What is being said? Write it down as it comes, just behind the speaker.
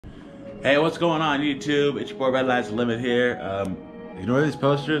Hey, what's going on YouTube? It's your boy Red Lights Limit here. Ignore these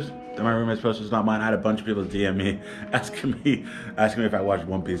posters. They're my roommate's posters, not mine. I had a bunch of people DM me asking me if I watched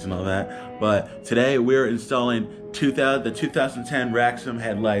One Piece and all that. But today we're installing the 2010 Raxiom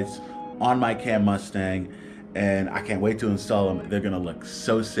headlights on my Cam Mustang, and I can't wait to install them. They're gonna look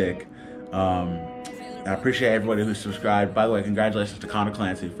so sick. I appreciate everybody who subscribed. By the way, congratulations to Connor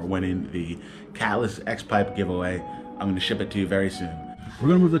Clancy for winning the Catalyst X-Pipe giveaway. I'm gonna ship it to you very soon. We're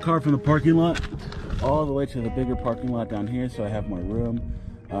gonna move the car from the parking lot all the way to the bigger parking lot down here, so I have my room.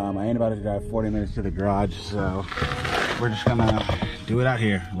 I ain't about to drive 40 minutes to the garage, so we're just gonna do it out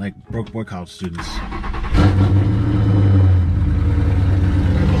here like broke boy college students.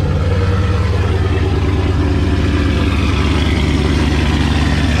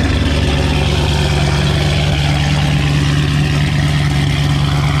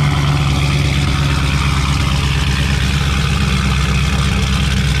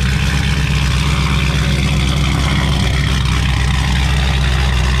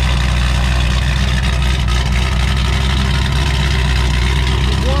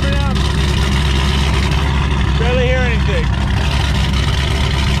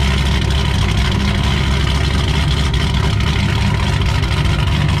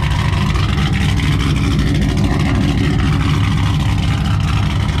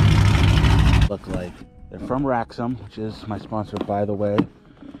 Look like they're from Raxiom, which is my sponsor, by the way.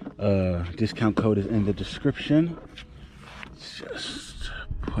 Discount code is in the description. Just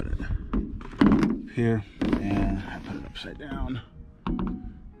put it here and I put it upside down.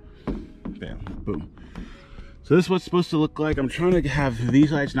 Bam, boom. So this is what it's supposed to look like. I'm trying to have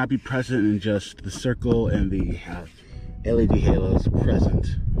these lights not be present in just the circle and the LED halos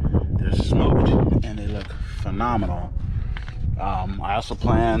present. They're smoked and they look phenomenal. I also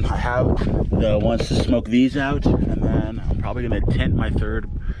plan, I have the ones to smoke these out, and then I'm probably gonna tint my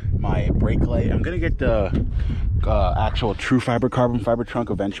brake light. I'm gonna get the actual true carbon fiber trunk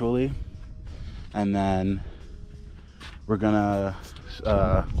eventually, and then we're gonna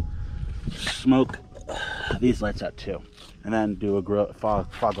smoke these lights out too, and then do a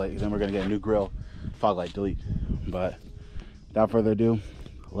fog light. Then we're gonna get a new grill, fog light, delete. But without further ado,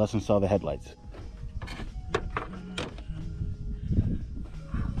 let's install the headlights.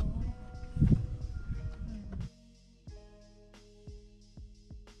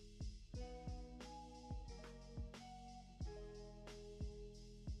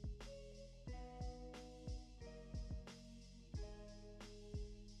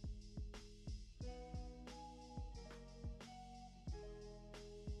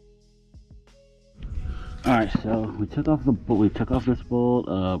 All right, so we took off this bolt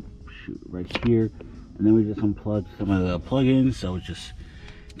right here, and then we just unplugged some of the plugins, so we just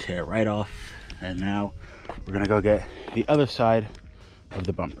tear it right off. And now we're gonna go get the other side of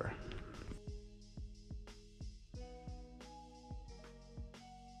the bumper.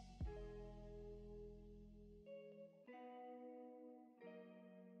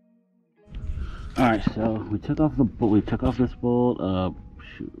 All right, so we took off this bolt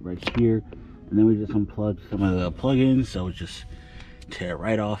right here, and then we just unplugged some of the plugins, so we just tear it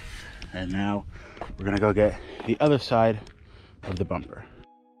right off. And now we're gonna go get the other side of the bumper.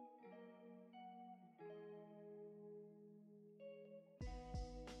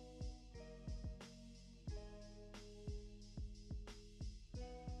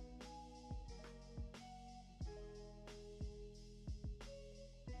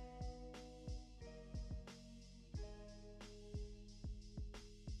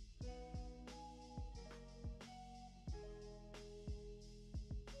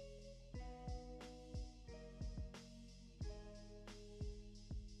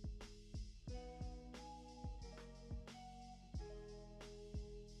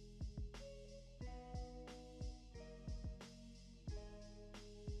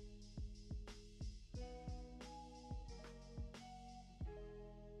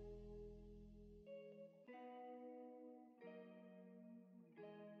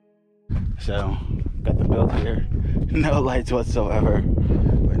 So, got the build here, no lights whatsoever,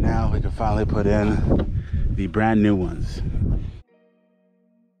 but now we can finally put in the brand new ones.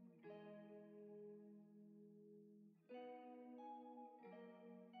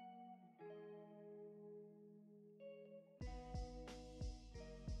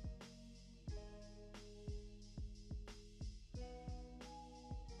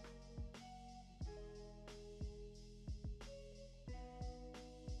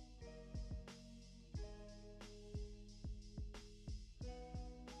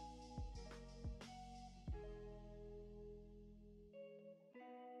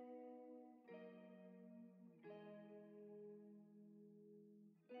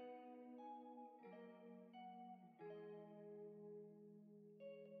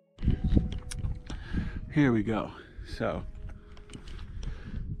 here we go. So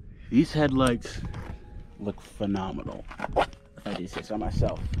these headlights look phenomenal, if I do say so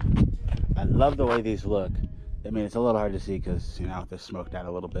myself. I love the way these look. I mean, it's a little hard to see because, you know, they're smoked out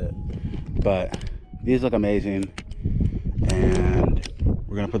a little bit, but these look amazing. And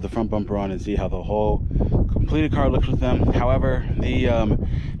we're gonna put the front bumper on and see how the whole completed car looks with them. However, the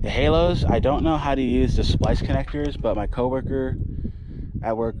halos, I don't know how to use the splice connectors, but my coworker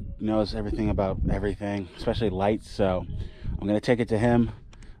at work knows everything about everything, especially lights. So I'm gonna take it to him,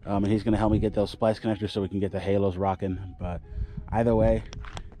 and he's gonna help me get those splice connectors so we can get the halos rocking. But either way,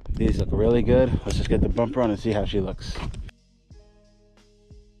 these look really good. Let's just get the bumper on and see how she looks.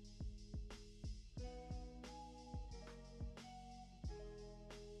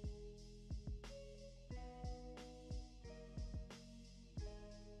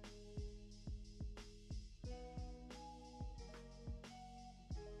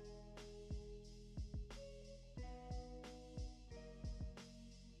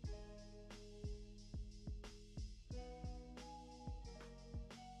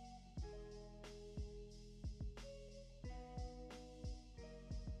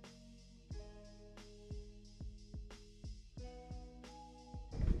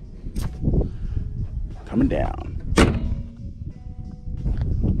 Coming down.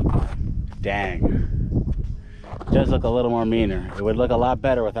 Dang. It does look a little more meaner. It would look a lot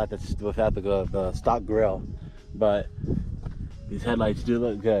better without the stock grill, but these headlights do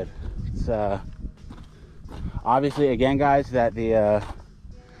look good. It's obviously, again, guys, that the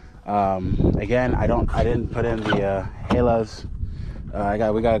again, I didn't put in the halos. We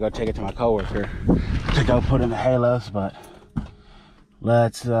gotta go take it to my coworker to go put in the halos, but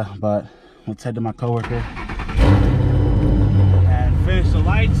let's head to my coworker and finish the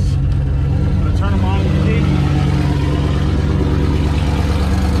lights. I'm gonna turn them on with the key.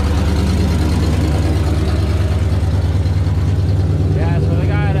 Yeah, so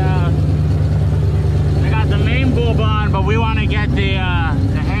they got the main bulb on, but we want to get the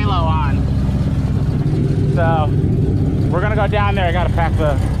halo on. So we're gonna go down there. I gotta pack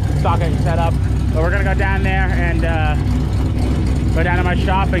the socket set up, but we're gonna go down there and go down to my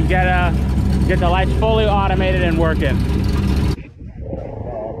shop and get the lights fully automated and working.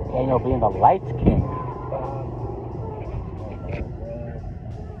 Daniel being the lights king.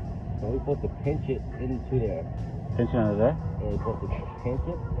 So we're supposed to pinch it into there. Pinch it under there? Yeah, we're supposed to pinch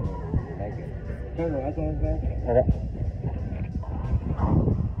it and like it. Turn the lights on, man. Okay.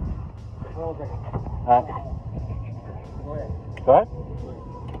 Hold on a second. Go ahead. Go ahead.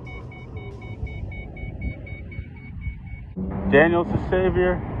 Daniel's the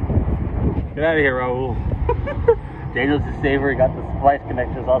savior. Get out of here, Raul. Daniel's the savior. He got the splice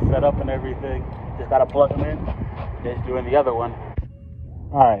connectors all set up and everything. Just gotta plug them in. Just doing the other one.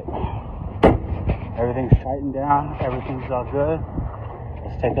 All right. Everything's tightened down. Everything's all good.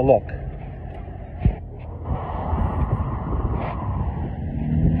 Let's take a look.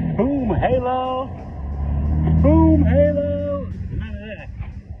 Boom, halo. Boom, halo. None of that.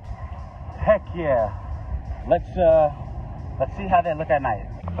 Heck yeah. Let's see how they look at night.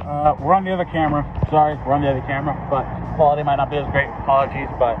 We're on the other camera. Sorry, we're on the other camera, but quality might not be as great. Apologies,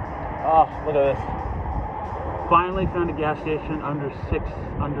 but oh, look at this. Finally found a gas station under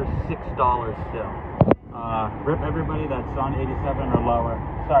 $6 still. Rip everybody that's on 87 or lower.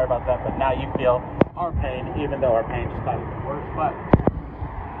 Sorry about that, but now you feel our pain, even though our pain just got even worse. But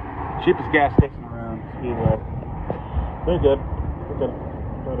cheapest gas station around, Speedway. They're good. They're good.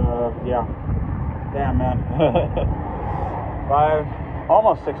 But yeah. Damn, man.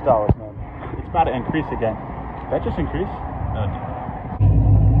 Almost $6, man. It's about to increase again. Did that just increase? No.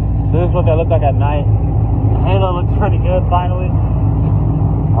 So this is what they look like at night. The halo looks pretty good, finally.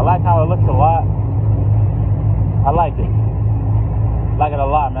 I like how it looks a lot. I like it. Like it a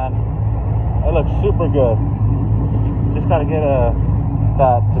lot, man. It looks super good. Just gotta get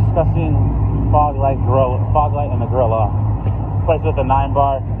that disgusting fog light in the grill off. Replace with a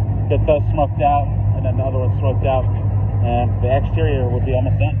 9-bar. Get those smoked out, and then the other one smoked out. And the exterior would be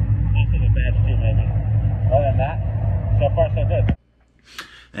almost done. Also the badge too, maybe. Other than that, so far so good.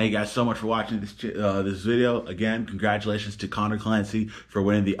 Thank you guys so much for watching this video. Again, congratulations to Connor Clancy for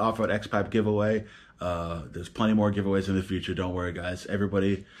winning the Off-Road X-Pipe giveaway. There's plenty more giveaways in the future. Don't worry, guys.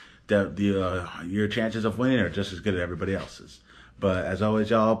 Everybody, your chances of winning are just as good as everybody else's. But as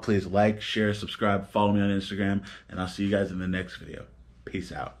always, y'all, please like, share, subscribe, follow me on Instagram, and I'll see you guys in the next video.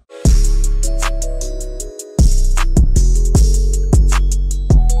 Peace out.